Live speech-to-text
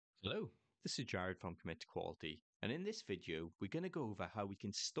Hello, this is Jared from Commit to Quality, and in this video, we're going to go over how we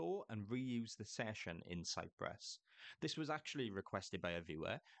can store and reuse the session in Cypress. This was actually requested by a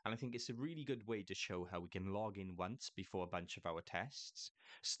viewer, and I think it's a really good way to show how we can log in once before a bunch of our tests,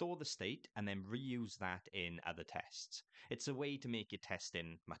 store the state, and then reuse that in other tests. It's a way to make your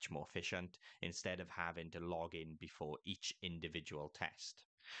testing much more efficient instead of having to log in before each individual test.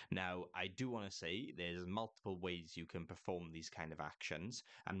 Now, I do want to say there's multiple ways you can perform these kind of actions,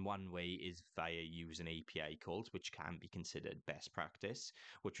 and one way is via using API calls, which can be considered best practice,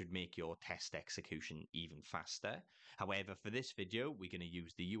 which would make your test execution even faster. However, for this video, we're going to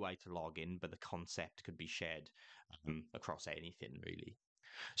use the UI to log in, but the concept could be shared across anything really.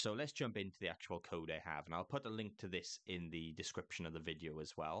 So let's jump into the actual code I have, and I'll put a link to this in the description of the video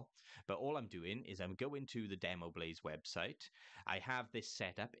as well. But all I'm doing is I'm going to the Demo Blaze website. I have this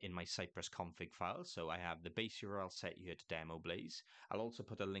set up in my Cypress config file, so I have the base URL set here to Demo Blaze. I'll also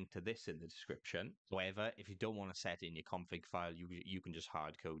put a link to this in the description. However, if you don't want to set it in your config file, you can just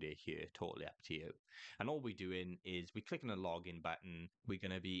hard code it here, totally up to you. And all we're doing is we click on the login button. We're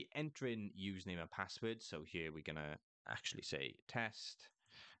going to be entering username and password. So here we're going to actually say test.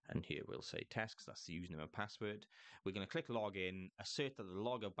 And here we'll say test because that's the username and password. We're going to click login, assert that the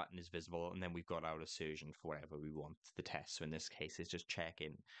logout button is visible, and then we've got our assertion for whatever we want the test. So in this case, it's just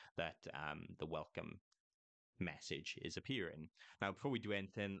checking that the welcome message is appearing. Now, before we do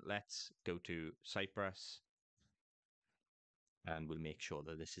anything, let's go to Cypress and we'll make sure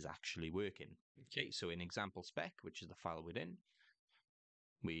that this is actually working. Okay, so in example spec, which is the file we're in,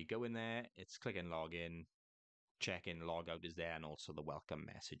 we go in there, it's click and login, check in, log out is there, and also the welcome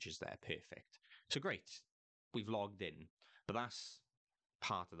message is there. Perfect. So great, we've logged in, but that's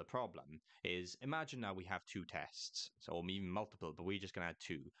part of the problem. Is imagine now we have two tests, or even multiple, but we're just going to add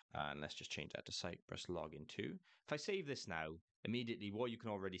two. And let's just change that to Cypress login 2. If I save this now, immediately what you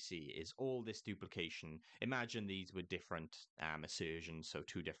can already see is all this duplication. Imagine these were different assertions, so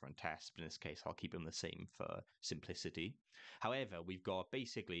two different tests, but in this case I'll keep them the same for simplicity. However, we've got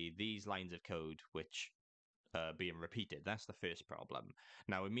basically these lines of code which being repeated. That's the first problem.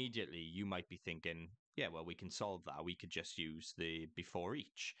 Now, immediately you might be thinking, yeah, well, we can solve that. We could just use the before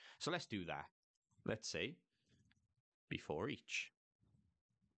each. So let's do that. Let's say before each.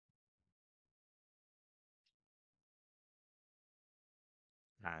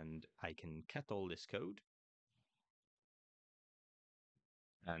 And I can cut all this code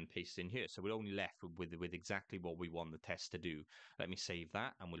and paste in here. So we're only left with exactly what we want the test to do. Let me save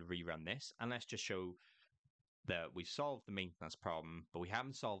that and we'll rerun this. And let's just show that we've solved the maintenance problem, but we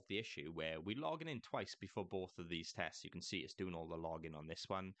haven't solved the issue where we're logging in twice before both of these tests. You can see it's doing all the logging on this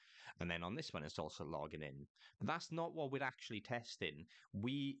one, and then on this one it's also logging in. But that's not what we're actually testing.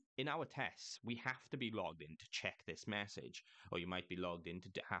 In our tests, we have to be logged in to check this message, or you might be logged in to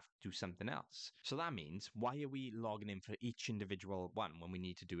have to do something else. So that means, why are we logging in for each individual one when we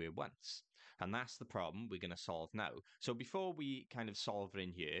need to do it once? And that's the problem we're going to solve now. So before we kind of solve it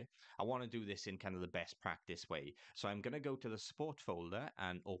in here, I want to do this in kind of the best practice way. So I'm going to go to the support folder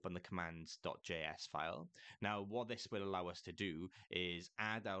and open the commands.js file. Now, what this will allow us to do is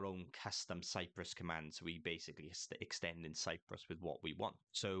add our own custom Cypress commands. So we basically extend in Cypress with what we want.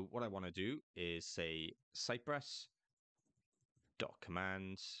 So what I want to do is say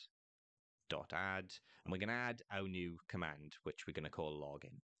Cypress.commands.add, and we're going to add our new command, which we're going to call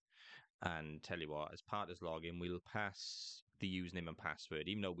login. And tell you what, as part of this login, we'll pass the username and password,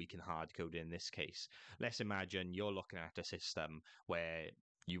 even though we can hard code it in this case. Let's imagine you're looking at a system where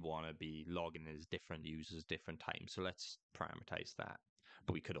you want to be logging as different users different times. So let's parameterize that.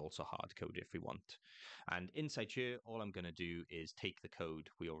 But we could also hard code it if we want. And inside here, all I'm going to do is take the code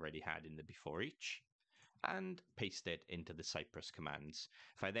we already had in the before each and paste it into the Cypress commands.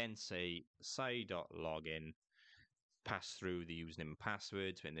 If I then say cy.login, pass through the username and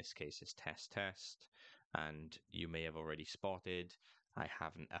password, so in this case it's test, and you may have already spotted I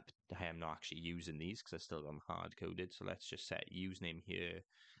am not actually using these because I still got them hard coded. So let's just set username here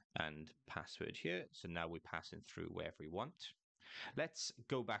and password here. So now we're passing through wherever we want. Let's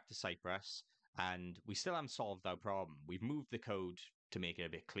go back to Cypress, and we still haven't solved our problem. We've moved the code to make it a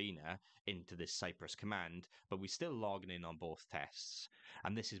bit cleaner into this Cypress command, but we're still logging in on both tests.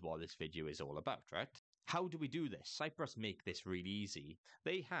 And this is what this video is all about, right? How do we do this? Cypress make this really easy.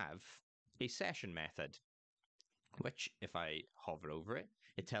 They have a session method, which if I hover over it,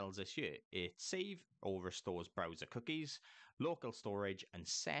 it tells us here it save or restores browser cookies, local storage, and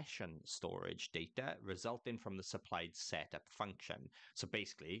session storage data resulting from the supplied setup function. So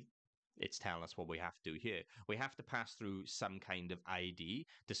basically, it's telling us what we have to do here. We have to pass through some kind of ID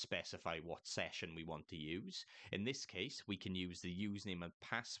to specify what session we want to use. In this case, we can use the username and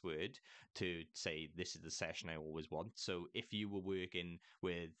password to say this is the session I always want. So if you were working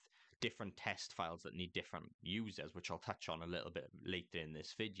with different test files that need different users, which I'll touch on a little bit later in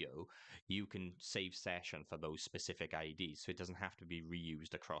this video, you can save session for those specific IDs. So it doesn't have to be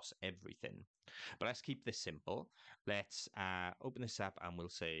reused across everything. But let's keep this simple. Let's open this up and we'll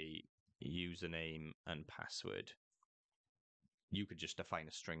say username and password. You could just define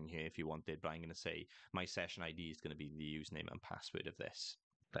a string here if you wanted, but I'm going to say my session ID is going to be the username and password of this.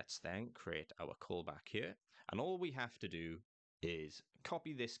 Let's then create our callback here. And all we have to do is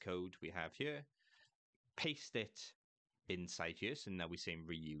copy this code we have here, paste it inside here. So now we're saying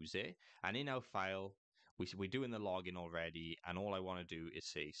reuse it. And in our file, we're doing the login already. And all I want to do is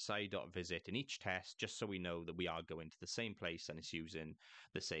say cy.visit in each test, just so we know that we are going to the same place and it's using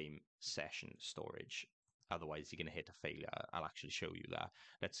the same session storage. Otherwise, you're going to hit a failure. I'll actually show you that.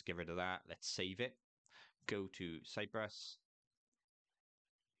 Let's get rid of that. Let's save it. Go to Cypress.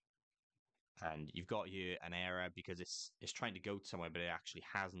 And you've got here an error because it's trying to go to somewhere, but it actually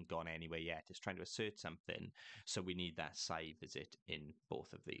hasn't gone anywhere yet. It's trying to assert something. So we need that cy visit in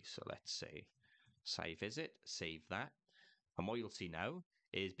both of these. So let's say cy visit, save that. And what you'll see now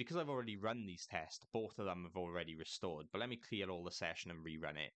is because I've already run these tests, both of them have already restored. But let me clear all the session and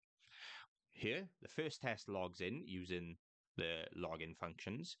rerun it. Here, the first test logs in using the login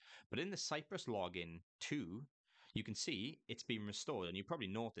functions. But in the Cypress login 2, you can see it's been restored. And you probably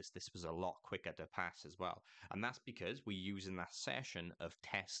noticed this was a lot quicker to pass as well. And that's because we're using that session of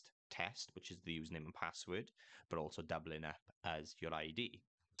test, which is the username and password, but also doubling up as your ID.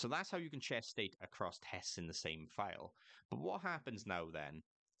 So that's how you can share state across tests in the same file. But what happens now then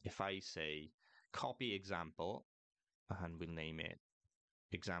if I say copy example and we'll name it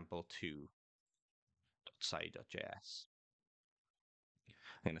example2.cy.js.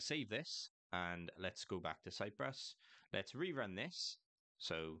 I'm going to save this and let's go back to Cypress. Let's rerun this.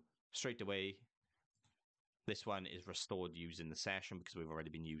 So straight away, this one is restored using the session because we've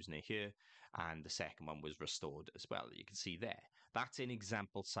already been using it here. And the second one was restored as well. You can see there. That's in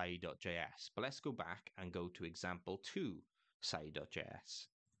example cy.js. But let's go back and go to example2.cy.js.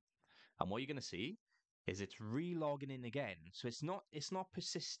 And what you're going to see is it's re-logging in again. So it's not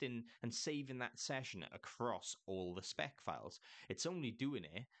persisting and saving that session across all the spec files. It's only doing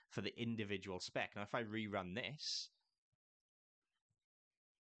it for the individual spec. Now, if I rerun this,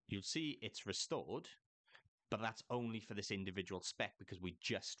 you'll see it's restored, but that's only for this individual spec because we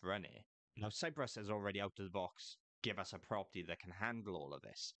just run it. Now, Cypress has already out of the box give us a property that can handle all of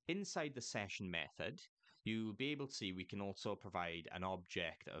this. Inside the session method, you'll be able to see we can also provide an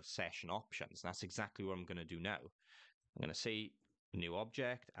object of session options. That's exactly what I'm going to do now. I'm going to say new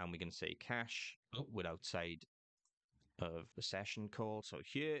object, and we're going to say cache with outside of the session call. So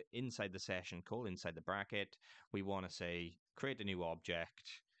here, inside the session call, inside the bracket, we want to say create a new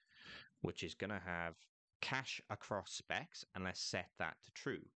object, which is going to have cache across specs, and let's set that to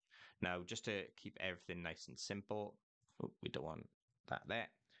true. Now, just to keep everything nice and simple, we don't want that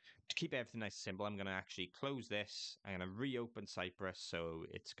there. To keep everything nice and simple, I'm going to actually close this. I'm going to reopen Cypress so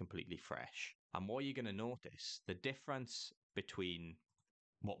it's completely fresh. And what you're going to notice, the difference between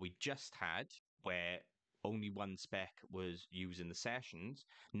what we just had, where only one spec was using the sessions,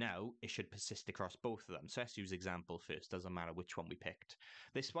 now it should persist across both of them. So let's use example first, doesn't matter which one we picked.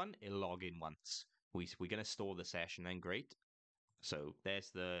 This one, it'll log in once. We're going to store the session then, great. So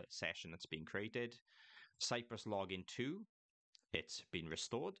there's the session that's been created. Cypress login 2, it's been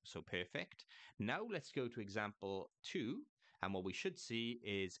restored, so perfect. Now let's go to example 2, and what we should see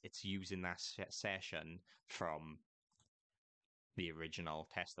is it's using that session from the original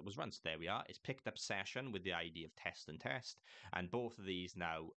test that was run. So there we are. It's picked up session with the ID of test and test, and both of these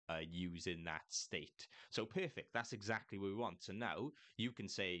now are using that state. So perfect. That's exactly what we want. So now you can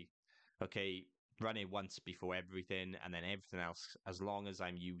say, okay, run it once before everything, and then everything else, as long as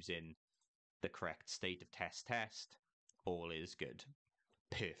I'm using the correct state of test, all is good.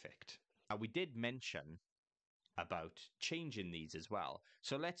 Perfect. Now, we did mention about changing these as well.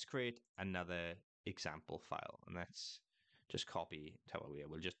 So let's create another example file, and let's just copy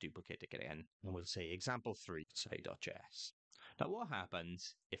we'll just duplicate it again, and we'll say example3 cy.js. Now, what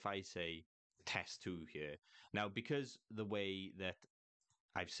happens if I say test2 here? Now, because the way that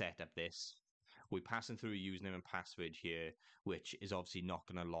I've set up this, we're passing through a username and password here, which is obviously not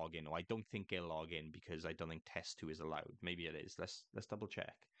going to log in, or I don't think it'll log in because I don't think test2 is allowed. Maybe it is. Let's double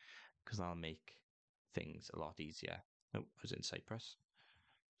check, because that'll make things a lot easier. Oh, I was in Cypress.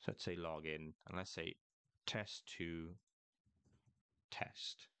 So let's say login, and let's say test2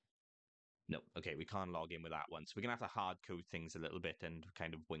 test. No, okay, we can't log in with that one. So we're going to have to hard code things a little bit and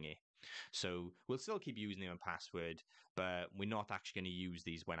kind of wing it. So we'll still keep username and password, but we're not actually going to use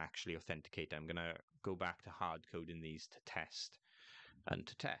these when actually authenticating. I'm going to go back to hard coding these to test and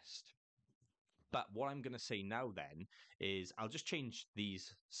to test. But what I'm going to say now then is I'll just change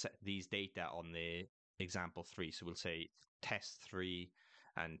these data on the example 3. So we'll say test 3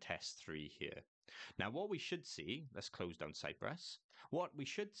 and test 3 here. Now, what we should see, let's close down Cypress. What we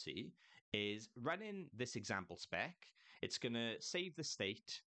should see is running this example spec, it's going to save the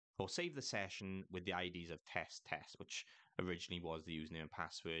state or save the session with the IDs of test, which originally was the username and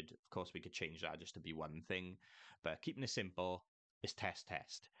password. Of course, we could change that just to be one thing, but keeping it simple is test.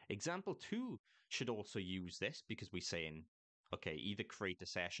 Example 2 should also use this because we're saying, okay, either create a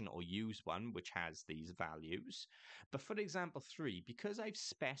session or use one which has these values. But for example 3, because I've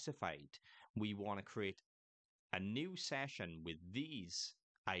specified we want to create a new session with these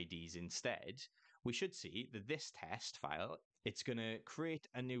IDs instead, we should see that this test file, it's going to create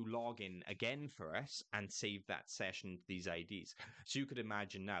a new login again for us and save that session to these IDs. So you could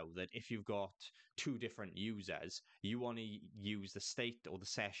imagine now that if you've got 2 different users, you want to use the state or the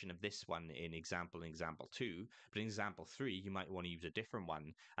session of this one in example 2, but in example 3, you might want to use a different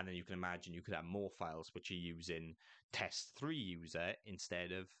one. And then you can imagine you could have more files which are using test 3 user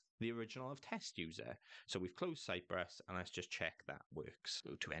instead of the original of test user. So we've closed Cypress and let's just check that works.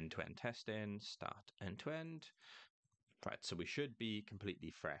 Go to end-to-end testing, start end-to-end. Right, so we should be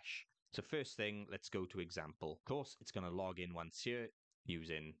completely fresh. So first thing, let's go to example. Of course, it's going to log in once here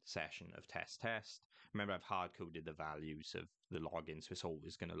using session of test. Remember, I've hard-coded the values of the login, so it's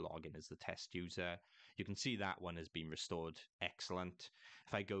always going to log in as the test user. You can see that one has been restored. Excellent.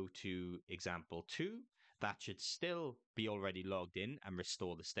 If I go to example 2, that should still be already logged in and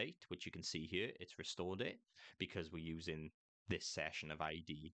restore the state, which you can see here. It's restored it because we're using this session of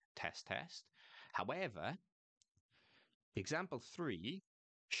ID test. However, example 3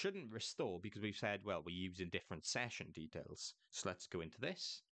 shouldn't restore because we've said, well, we're using different session details. So let's go into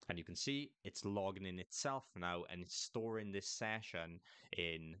this. And you can see it's logging in itself now and it's storing this session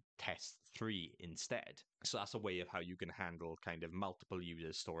in test 3 instead. So that's a way of how you can handle kind of multiple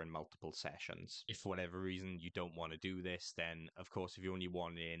users storing multiple sessions. If for whatever reason you don't want to do this, then of course, if you only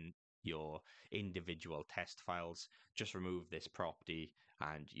want in your individual test files, just remove this property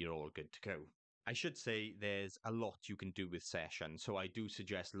and you're all good to go. I should say there's a lot you can do with Session, so I do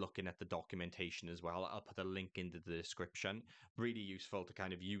suggest looking at the documentation as well. I'll put a link into the description. Really useful to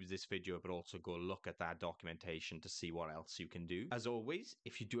kind of use this video, but also go look at that documentation to see what else you can do. As always,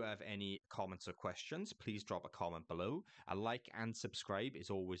 if you do have any comments or questions, please drop a comment below. A like and subscribe is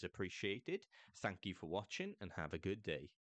always appreciated. Thank you for watching and have a good day.